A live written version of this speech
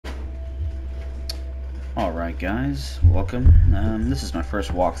Alright guys, welcome. This is my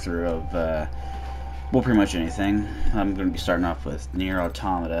first walkthrough of, well, pretty much anything. I'm going to be starting off with NieR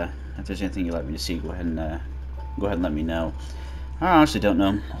Automata. If there's anything you'd like me to see, go ahead and let me know. I honestly don't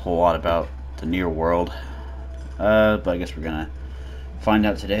know a whole lot about the NieR world, but I guess we're going to find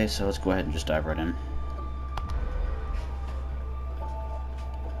out today, so let's go ahead and just dive right in.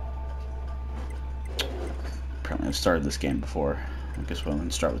 Apparently I've started this game before. I guess we'll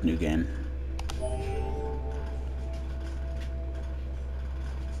start with new game.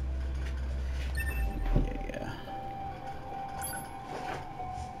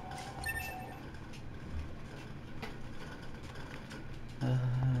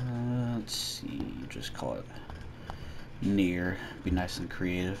 Let's see, just call it NieR. Be nice and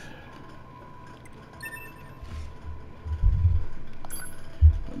creative.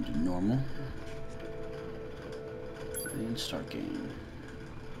 Go and do normal. And start game.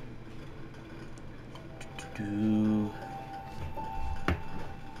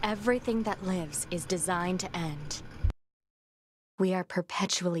 Everything that lives is designed to end. We are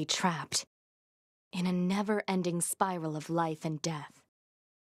perpetually trapped in a never-ending spiral of life and death.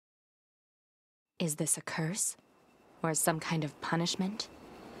 Is this a curse? Or some kind of punishment?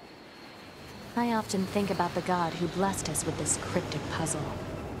 I often think about the god who blessed us with this cryptic puzzle,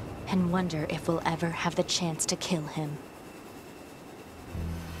 and wonder if we'll ever have the chance to kill him.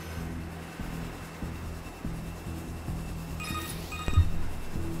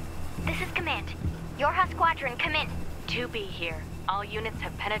 This is Command. Yorha Squadron, come in. 2B here. All units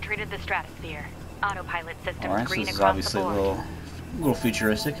have penetrated the stratosphere. Autopilot systems Alright, green so this is across obviously the a board. little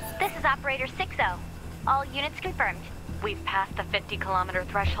futuristic. This is Operator 6-0. All units confirmed. We've passed the 50-kilometer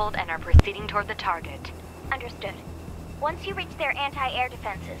threshold and are proceeding toward the target. Understood. Once you reach their anti-air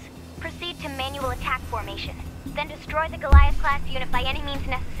defenses, proceed to manual attack formation. Then destroy the Goliath-class unit by any means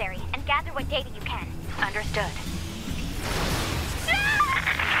necessary, and gather what data you can. Understood.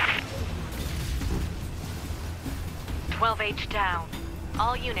 12H down.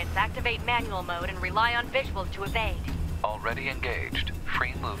 All units activate manual mode and rely on visuals to evade. Already engaged.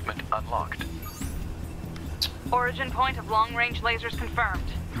 Free movement unlocked. Origin point of long-range lasers confirmed.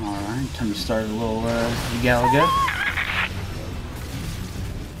 Alright, time to start a little Galaga.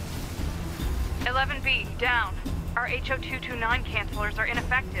 11B, down. Our HO229 cancelers are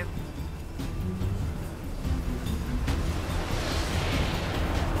ineffective.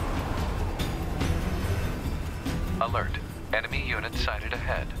 Alert. Enemy unit sighted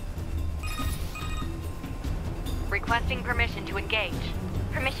ahead. Requesting permission to engage.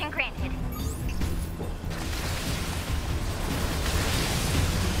 Permission granted.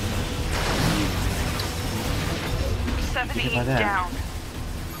 What do you 7E think about that? down.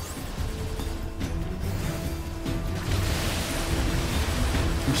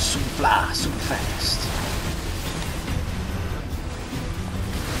 I'm so fly, so fast.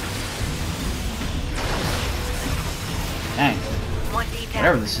 Dang, 1D down.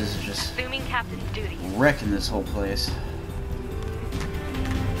 whatever this is just Assuming captain's duty. wrecking this whole place.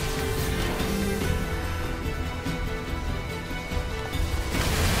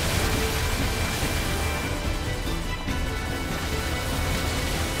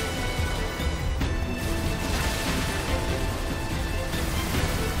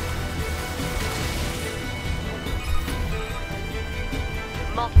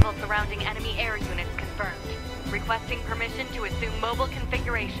 Multiple surrounding enemy air units confirmed. Requesting permission to assume mobile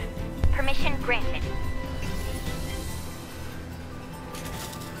configuration. Permission granted.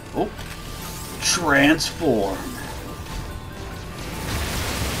 Oh, transform.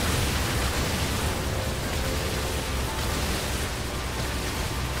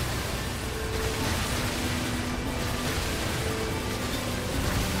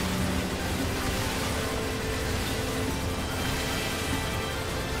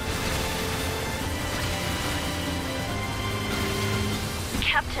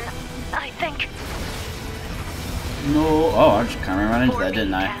 Captain, I think... No, oh, I just kind of ran into that,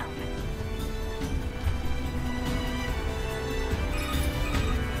 didn't I? Down.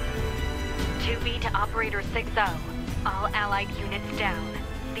 "2B to Operator 6-0. All allied units down.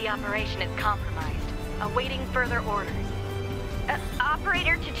 The operation is compromised. Awaiting further orders.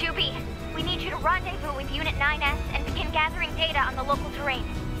 Operator to 2B. We need you to rendezvous with Unit 9S and begin gathering data on the local terrain.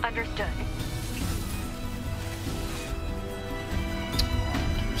 Understood.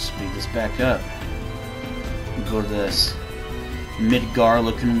 Speed this back up. Go to this Midgar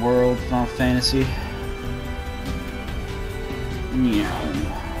looking world, Final Fantasy. Yeah.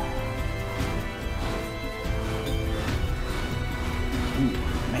 Ooh,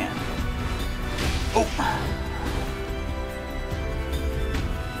 man. Oh!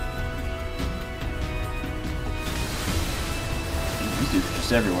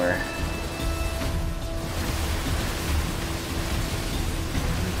 just everywhere.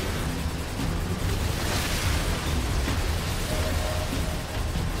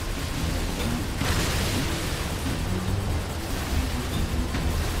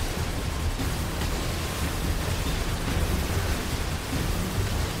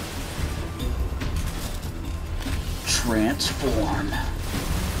 Transform.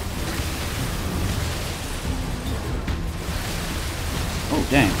 Oh,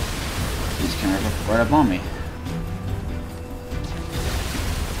 dang. He's coming right up on me.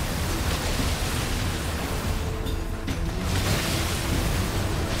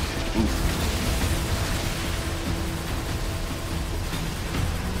 Oof.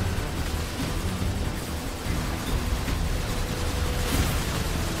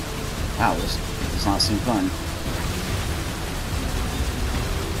 Wow, this does not seem fun.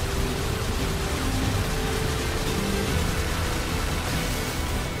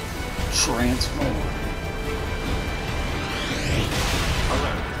 Transform.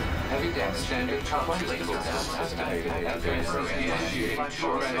 Alert. Heavy damage. Standard top label test activated. Initiate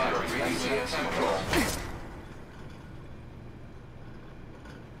short range control.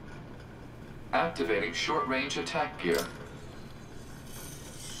 Activating short-range attack gear.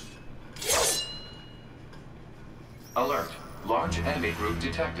 Alert. Large enemy group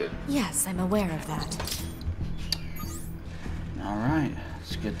detected. Yes, I'm aware of that. Alright,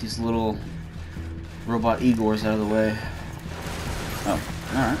 let's get these little robot Igors out of the way. Oh,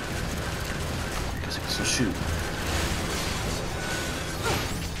 alright. Guess I can still shoot.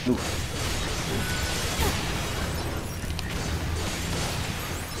 Ooh.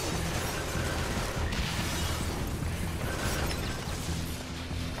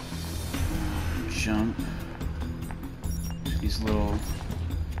 Jump. These little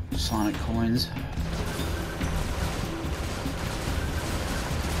sonic coins.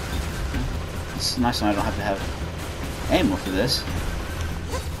 It's nice when I don't have to have ammo for this.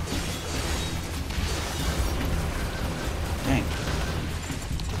 Dang.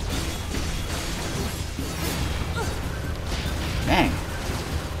 Dang.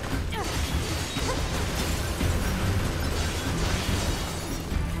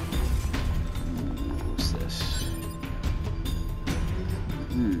 What's this?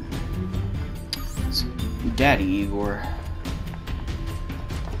 It's Daddy Igor.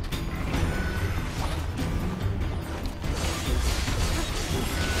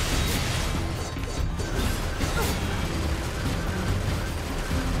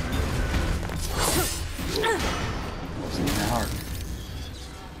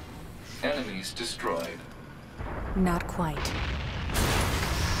 Enemies destroyed. Not quite.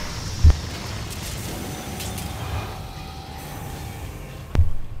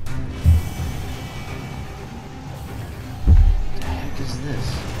 What the heck is this?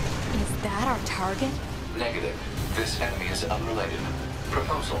 Is that our target? Negative. This enemy is unrelated.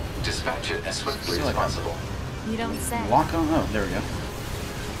 Proposal. Dispatch it as swiftly Feel as like possible. You don't say. Walk on? Oh, there we go.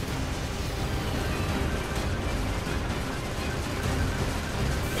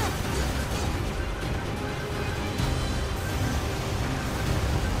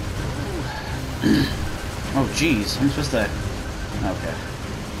 Oh, jeez. I'm supposed to... Okay.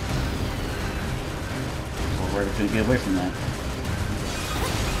 Well, we're going to get away from that.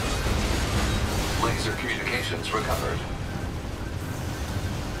 Laser communications recovered.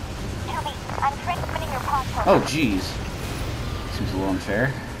 I'm transmitting your pod program. Oh, jeez. Seems a little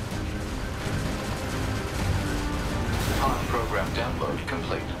unfair. Pod program download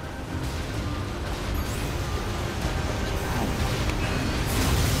complete.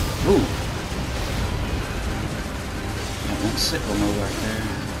 Ooh. Got one sickle mode right there.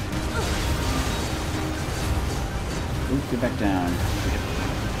 Ooh, get back down.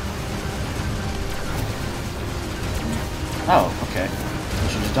 Oh, okay. I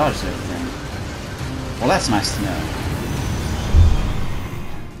should just dodge everything. Well, that's nice to know.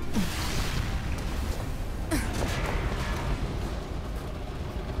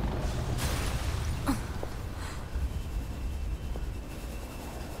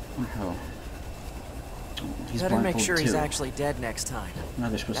 Oh. He's Better make blindfolded sure he's too. actually dead next time. Now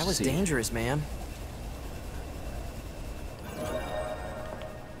they're supposed That to was see. dangerous, man.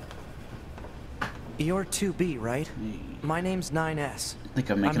 You're 2B, right? My name's 9S. I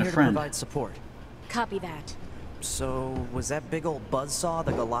think I'm making here a to friend. provide support. Copy that. So, was that big old buzzsaw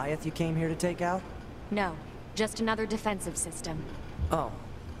the Goliath you came here to take out? No, just another defensive system. Oh.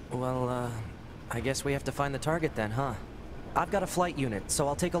 Well, I guess we have to find the target then, huh? I've got a flight unit, so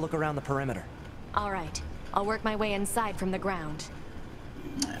I'll take a look around the perimeter. All right. I'll work my way inside from the ground.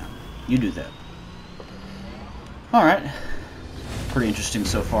 Yeah, you do that. Alright. pretty interesting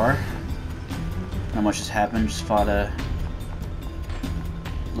so far. Not much has happened. Just fought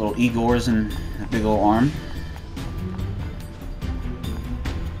little Igors and a big old arm.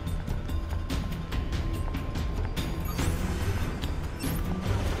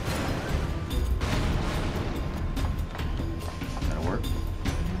 That'll work.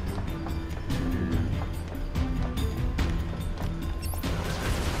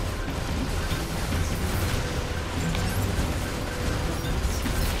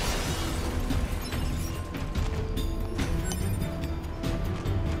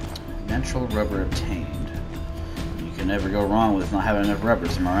 Natural rubber obtained. You can never go wrong with not having enough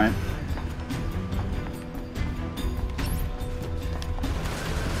rubbers, am I right?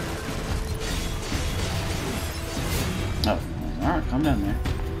 Oh, alright, calm down there.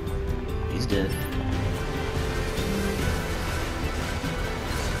 He's dead.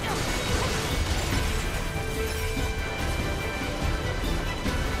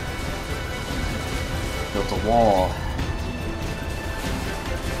 Built a wall.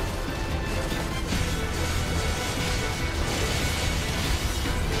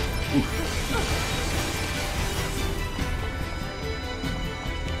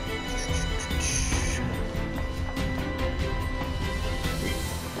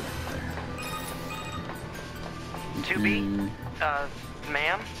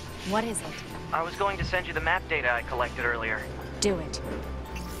 Ma'am? What is it? I was going to send you the map data I collected earlier. Do it.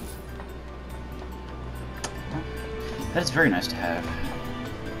 That is very nice to have.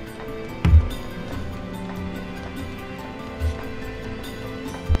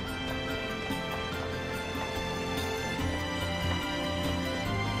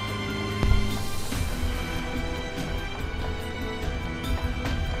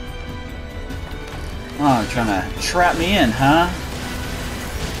 Oh, you're trying to trap me in, huh?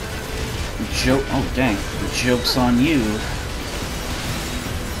 Joke. Oh, dang. The joke's on you.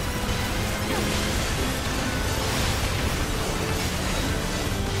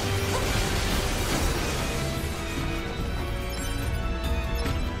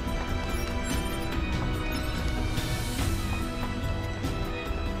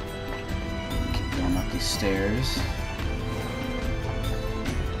 Keep going up these stairs.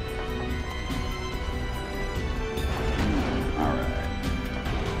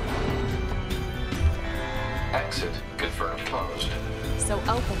 Exit confirmed closed. So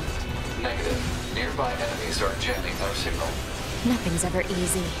open it. Negative. Nearby enemies are jamming our signal. Nothing's ever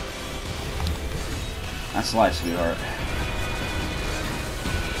easy. That's life, sweetheart.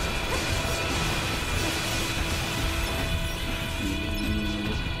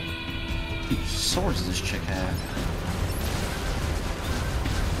 How many swords does this chick have?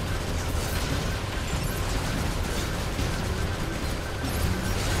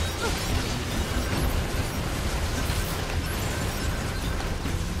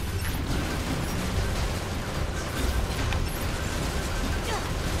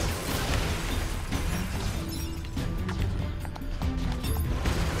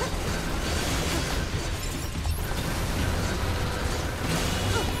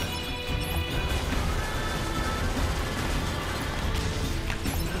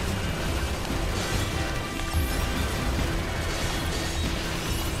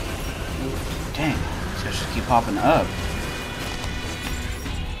 Dang, these guys just keep popping up.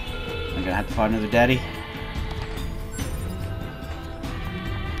 I'm gonna have to find another daddy.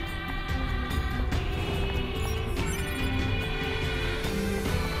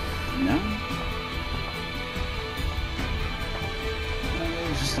 No?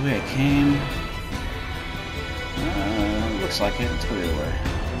 It's just the way I came. Looks like it. Let's go the other way.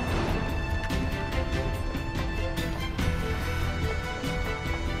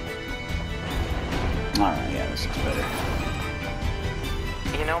 Alright, yeah, this looks better.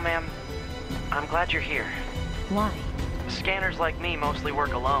 You know, ma'am, I'm glad you're here. Why? Scanners like me mostly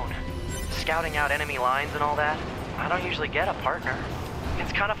work alone. Scouting out enemy lines and all that, I don't usually get a partner.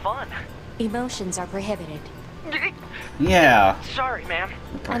 It's kind of fun. Emotions are prohibited. Yeah. Sorry, ma'am.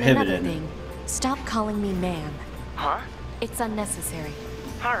 And another Prohibited. thing, stop calling me ma'am. Huh? It's unnecessary.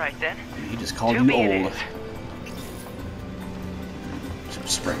 All right, then. He just called To you be it old. is. Some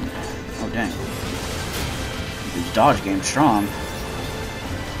spring. Oh, dang. His dodge game strong.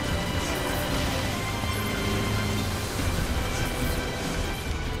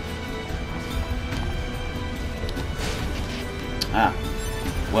 Ah.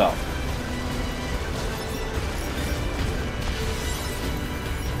 Well.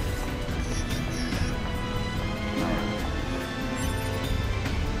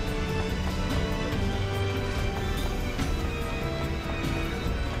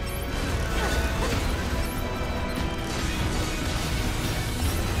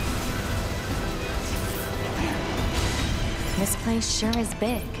 place sure is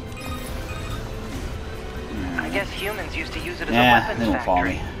big. I guess humans used to use it as Yeah, a they weapons don't follow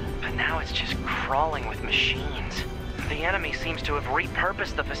factory. me. But now it's just crawling with machines. The enemy seems to have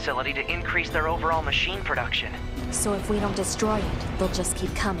repurposed the facility to increase their overall machine production. So if we don't destroy it, they'll just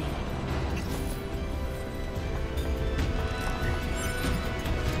keep coming.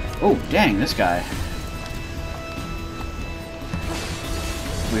 Oh, dang, this guy.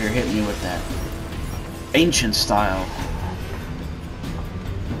 We're hitting me with that ancient style.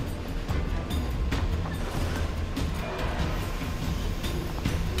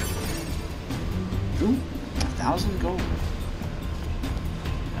 Ooh, 1,000 gold.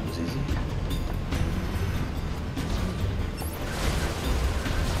 That was easy.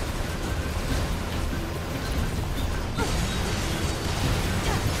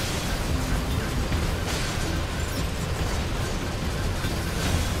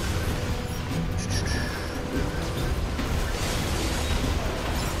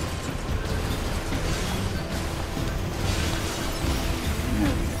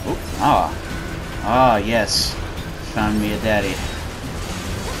 Ah. Ah, yes. Found me a daddy.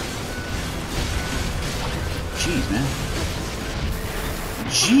 Jeez, man.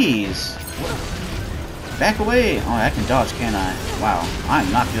 Jeez. Back away. Oh, I can dodge, can't I? Wow.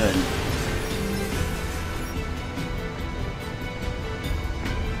 I'm not good.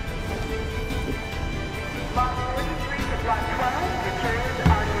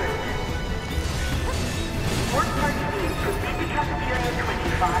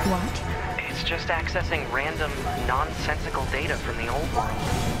 What? It's just accessing random, nonsensical data from the old world.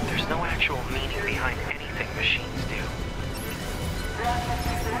 There's no actual meaning behind anything machines do.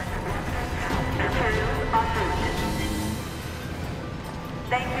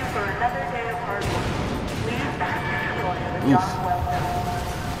 Thank you for another day of hard work. Please back to the John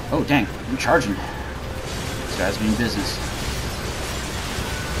Wells. Oh, dang. I'm charging. This guy's being business.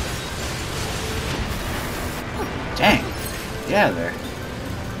 Dang. Get out of there.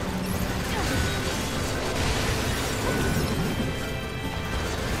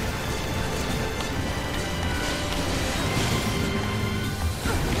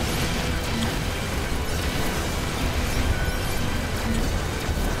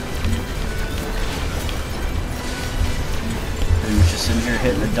 Pretty much just sitting here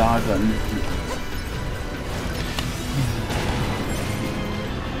hitting the dodge button.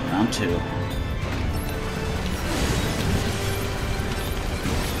 Round 2.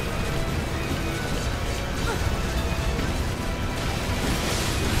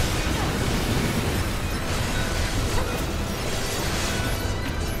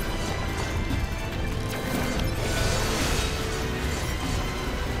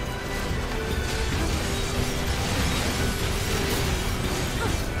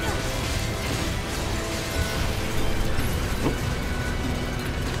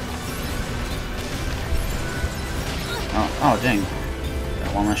 Oh, dang.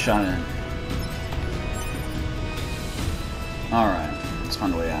 Got one less shot in. Alright, let's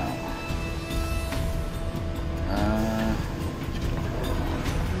find a way out.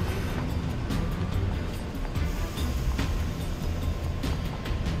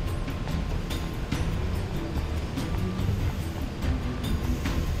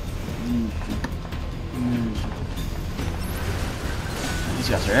 These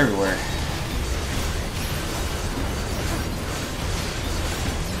guys are everywhere.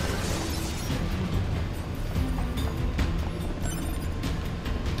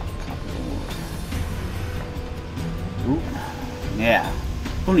 Ooh. Yeah.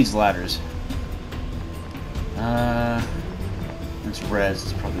 Who needs ladders? It's res.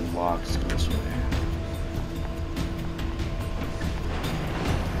 It's probably locked. Let's go this way.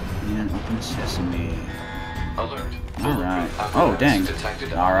 And open sesame. Alert. Alright. Oh, dang.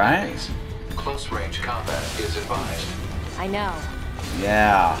 Alright. Close range combat is advised. I know.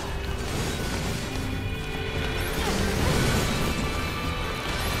 Yeah.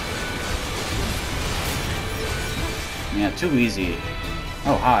 Yeah, too easy.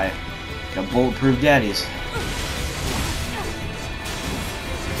 Oh, hi. Got bulletproof daddies.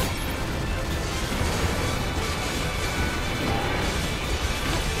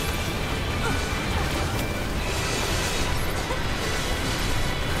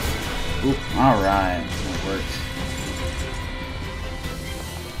 Ooh, alright. That works.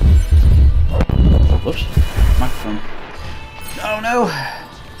 Whoops. Microphone. Oh no!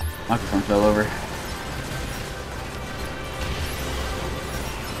 Microphone fell over.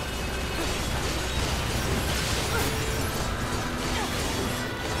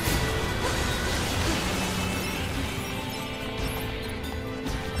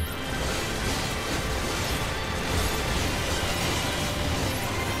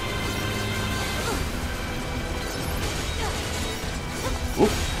 Oop.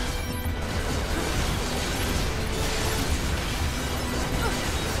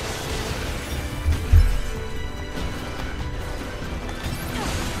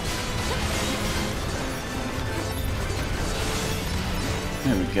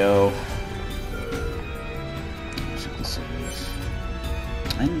 There we go. Let's see what this is.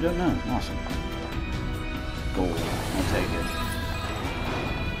 I don't know. Awesome. Gold. I'll take it.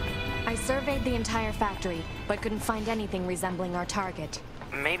 I surveyed the entire factory, but couldn't find anything resembling our target.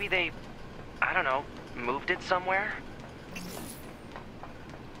 Maybe they, I don't know, moved it somewhere?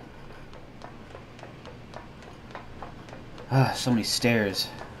 Ah, so many stairs.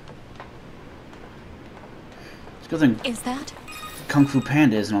 It's a good thing Is that? Kung Fu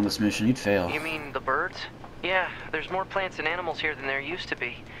Panda isn't on this mission. He'd fail. You mean the birds? Yeah, there's more plants and animals here than there used to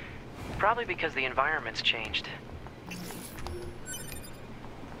be. Probably because the environment's changed.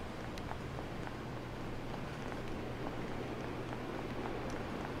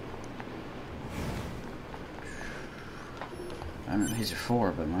 I don't know what these are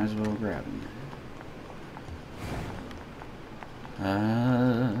for, but might as well grab them.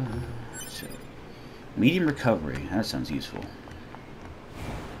 So medium recovery. That sounds useful.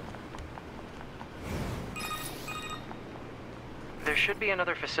 There should be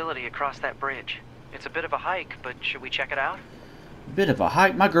another facility across that bridge. It's a bit of a hike, but should we check it out? Bit of a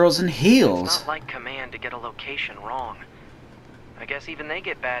hike. My girl's in heels. It's not like Command to get a location wrong. I guess even they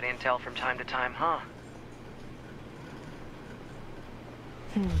get bad intel from time to time, huh?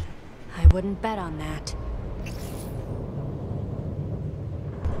 I wouldn't bet on that.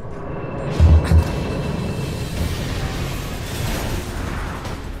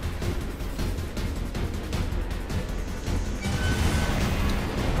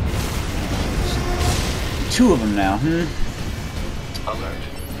 Two of them now. Alert.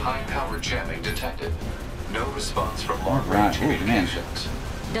 High power jamming detected. No response from All long-range right. Oh, man. communications.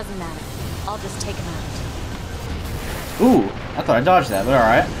 Doesn't matter. I'll just take him out. Ooh, I thought I dodged that, but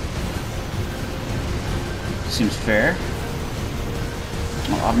alright. Seems fair.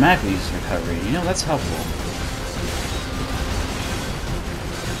 I'll automatically use recovery. You know, that's helpful.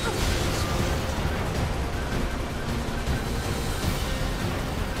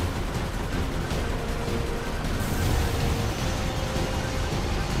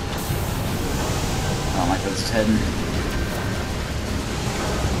 I don't like where this is heading.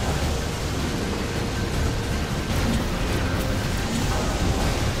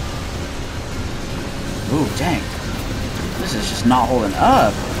 Ooh, dang. This is just not holding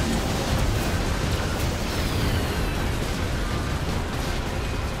up.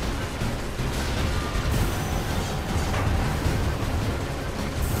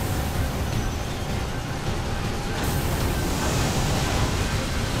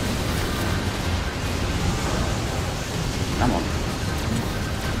 Come on.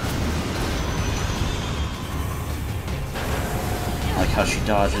 I like how she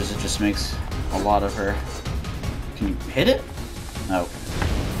dodges. It just makes a lot of her. Can you hit it? No.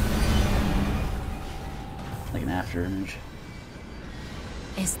 Like an after image.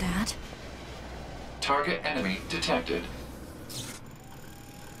 Is that? Target enemy detected.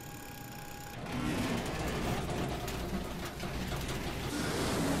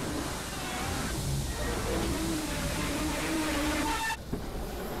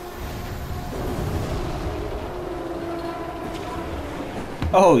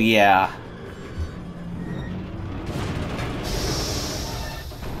 Oh yeah.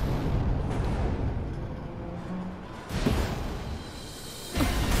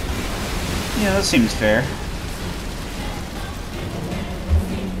 Yeah, that seems fair.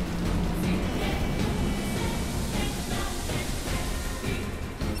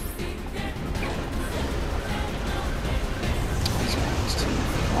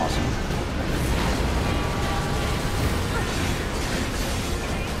 Awesome.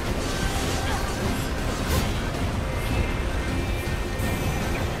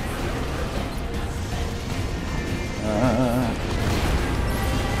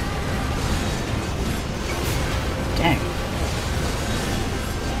 Dang.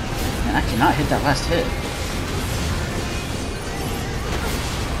 Man, I cannot hit that last hit.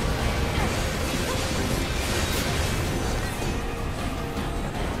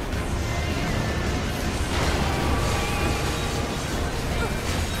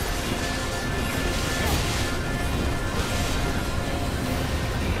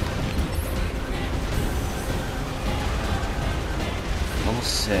 Level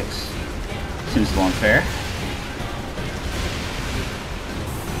 6. Seems a little unfair.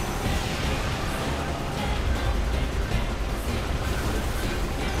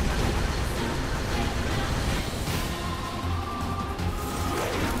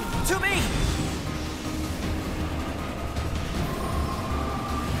 To me!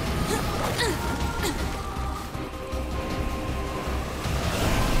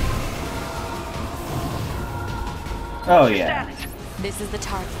 Oh yeah. This is the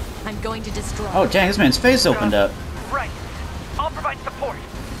target. I'm going to destroy. Oh dang, this man's face opened up. Right. I'll provide support.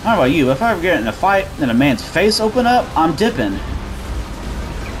 How about you? If I ever get in a fight and a man's face open up, I'm dipping.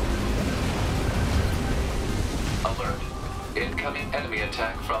 Alert. Incoming enemy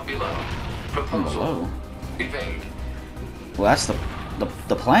attack from below. Proposal. Whoa. Evade. Well, that's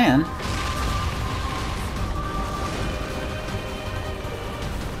the plan.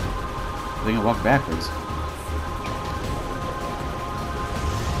 We can walk backwards.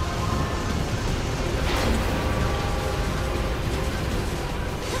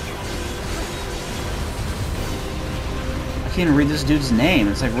 I can't even read this dude's name.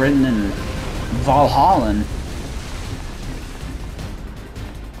 It's like written in Valhallan.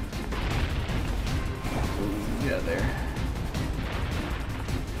 Get out of there.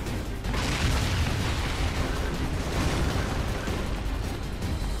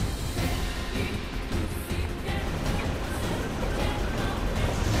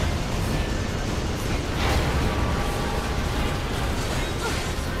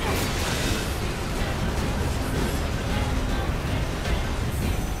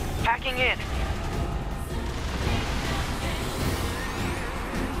 Hacking in.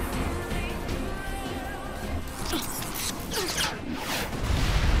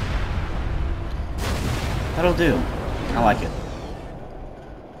 That'll do. I like it.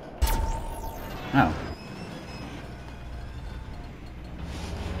 Oh.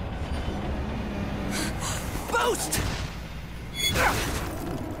 Boost!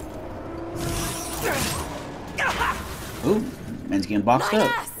 Ooh, man's getting boxed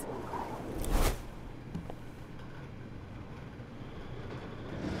up.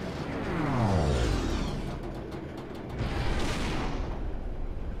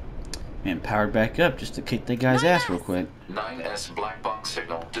 Man, powered back up just to kick that guy's ass real quick. 9S black box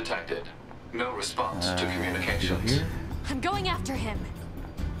signal detected. No response to Go communications. here. I'm going after him.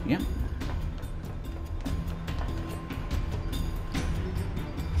 Yep.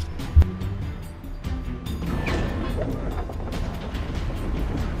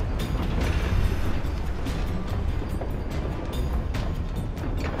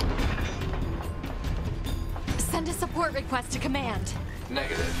 Send a support request to command.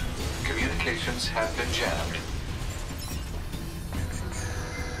 Negative. Communications have been jammed.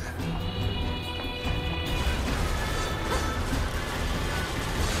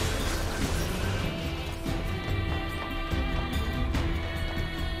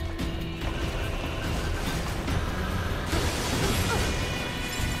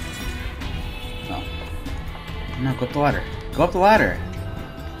 Oh. No, go up the ladder. Go up the ladder.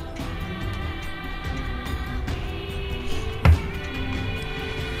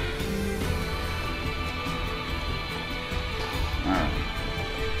 Alright.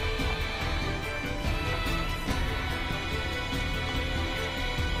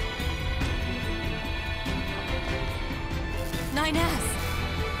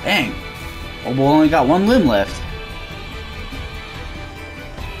 Dang. Oh, boy, only got one limb left.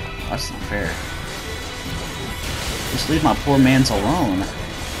 That's not fair. Just leave my poor mans alone.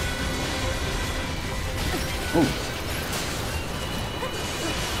 Oh.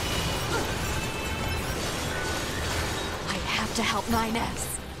 I have to help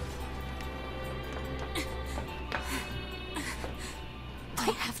 9S.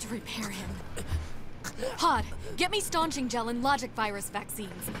 I have to repair him. Pod, get me staunching gel and logic virus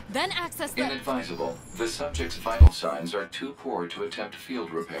vaccines. Then access the... Inadvisable. The subject's vital signs are too poor to attempt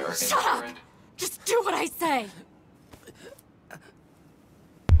field repair in Shut up! current... Just do what I say!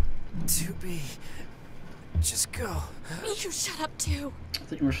 To be. Just go. You shut up too. I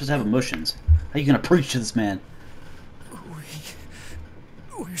thought you were supposed to have emotions. How are you gonna preach to this man?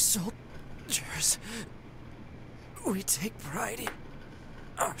 We're soldiers. We take pride in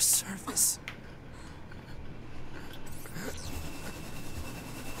our service.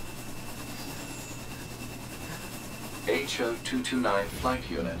 HO-229 Flight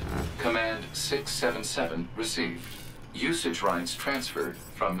Unit. Command 677 received. Usage rights transferred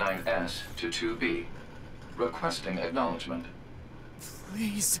from 9S to 2B. Requesting acknowledgement.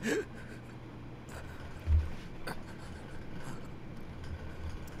 Please.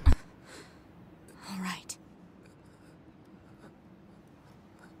 All right.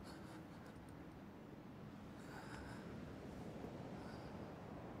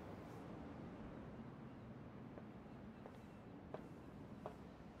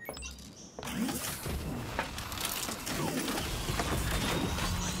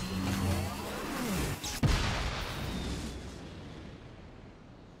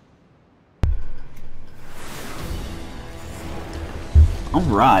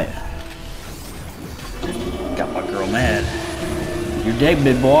 Alright. Got my girl mad. You're dead,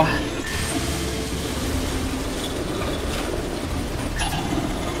 big boy.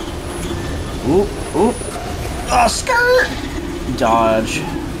 Oop, oop. Oh, skirt! Dodge.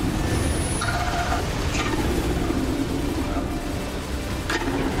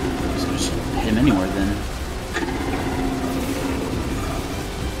 So just hit him anywhere then.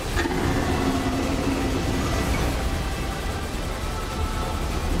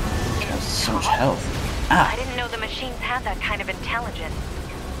 Has so much health. Ah. I didn't know the machines had that kind of intelligence.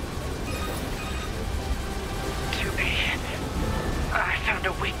 I found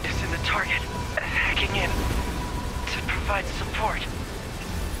a weakness in the target. Hacking in to provide support.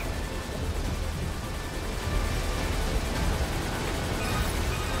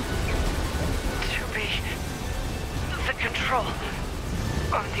 The control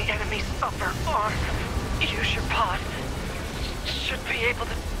on the enemy's upper arm. Use your pod. Should be able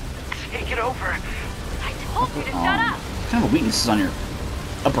to take it over. I told you to shut up! What kind of a weakness is on your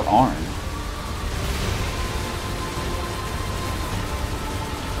upper arm?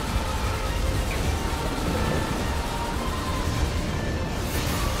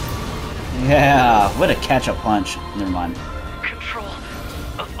 Yeah, what a catch-up punch. Never mind. Control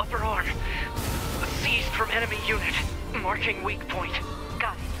of upper arm. Seized from enemy unit. Marking weak point.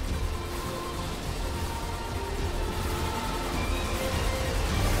 Got it.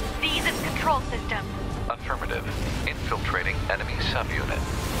 These is control system. Affirmative. Infiltrating enemy subunit.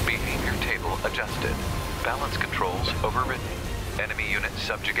 Behavior table adjusted. Balance controls overridden. Enemy unit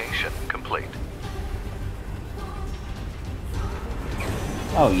subjugation complete.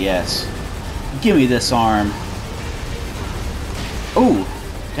 Oh, yes. Give me this arm. Oh,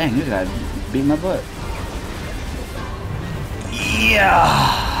 dang, this guy beat my butt.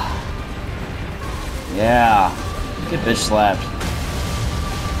 Yeah. Yeah. Get bitch slapped.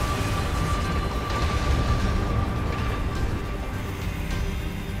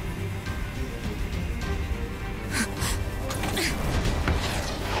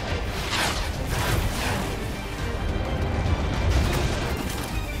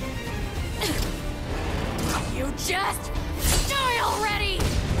 Just die already!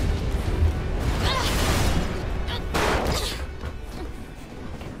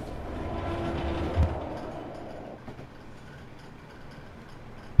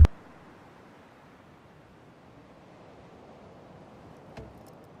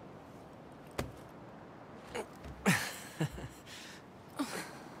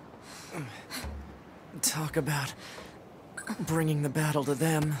 Talk about bringing the battle to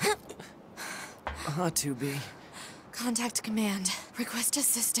them. 2B. Contact command. Request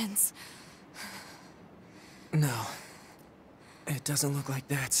assistance. No. It doesn't look like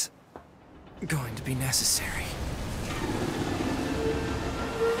that's going to be necessary.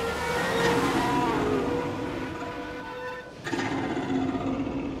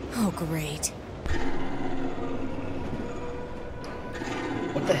 Oh, great.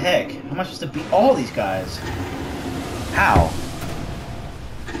 What the heck? How am I supposed to beat all these guys? How?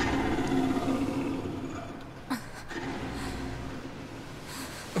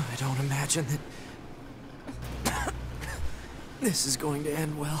 I don't imagine that this is going to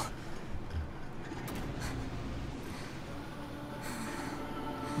end well.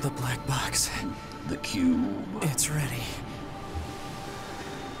 The black box. The cube. It's ready.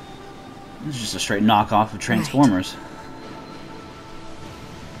 This is just a straight knockoff of Transformers.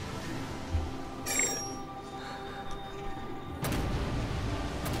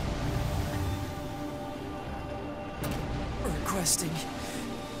 Requesting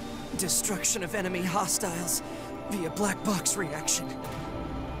destruction of enemy hostiles via black box reaction.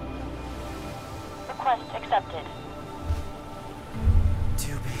 Request accepted.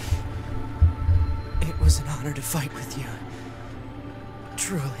 2B. It was an honor to fight with you.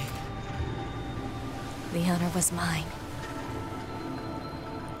 Truly. The honor was mine.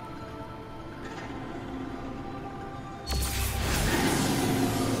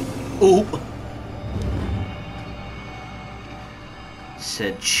 Oop.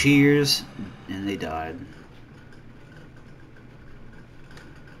 Said cheers, and they died.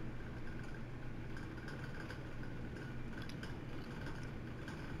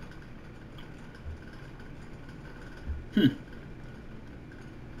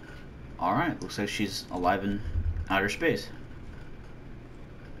 Alright, looks like she's alive in outer space.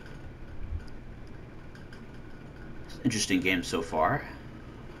 Interesting game so far.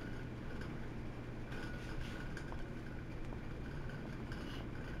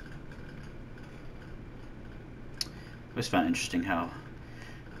 I always found it interesting how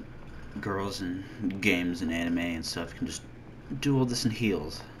girls in games and anime and stuff can just do all this in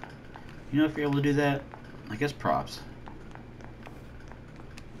heels. You know, if you're able to do that, I guess props.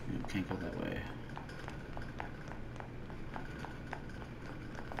 You can't go that way.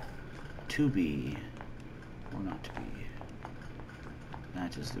 To be or not to be?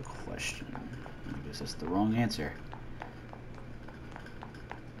 That is the question. I guess that's the wrong answer.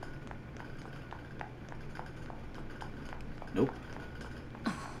 Nope.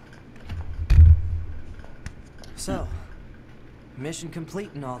 So, mission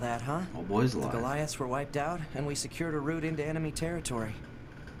complete and all that, huh? Oh, boy's The alive. Goliaths were wiped out, and we secured a route into enemy territory.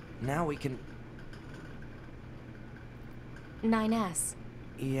 Now we can... 9S,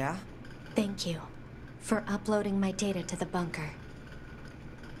 Yeah? thank you for uploading my data to the bunker.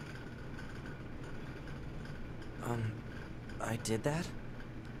 I did that?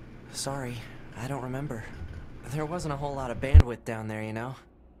 Sorry, I don't remember. There wasn't a whole lot of bandwidth down there, you know?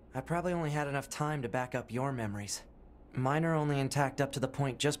 I probably only had enough time to back up your memories. Mine are only intact up to the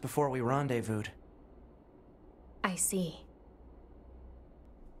point just before we rendezvoused. I see.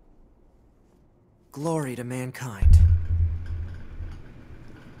 Glory to mankind.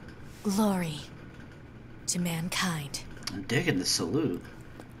 Glory to mankind. I'm digging the salute.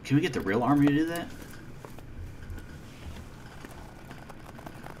 Can we get the real army to do that?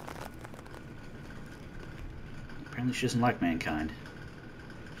 Apparently she doesn't like mankind.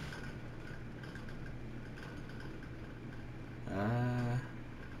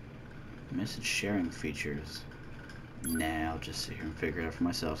 Message sharing features. Nah, I'll just sit here and figure it out for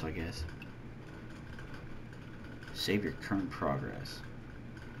myself, I guess. Save your current progress.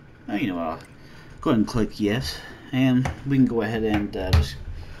 Oh, you know what? I'll go ahead and click yes, and we can go ahead and just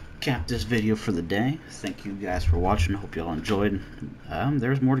cap this video for the day. Thank you guys for watching. Hope you all enjoyed.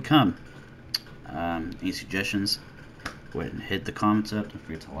 There's more to come. Any suggestions? Go ahead and hit the comments up. Don't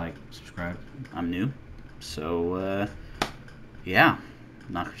forget to like, subscribe. I'm new, so yeah,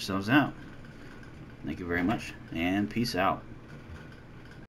 knock yourselves out. Thank you very much, and peace out.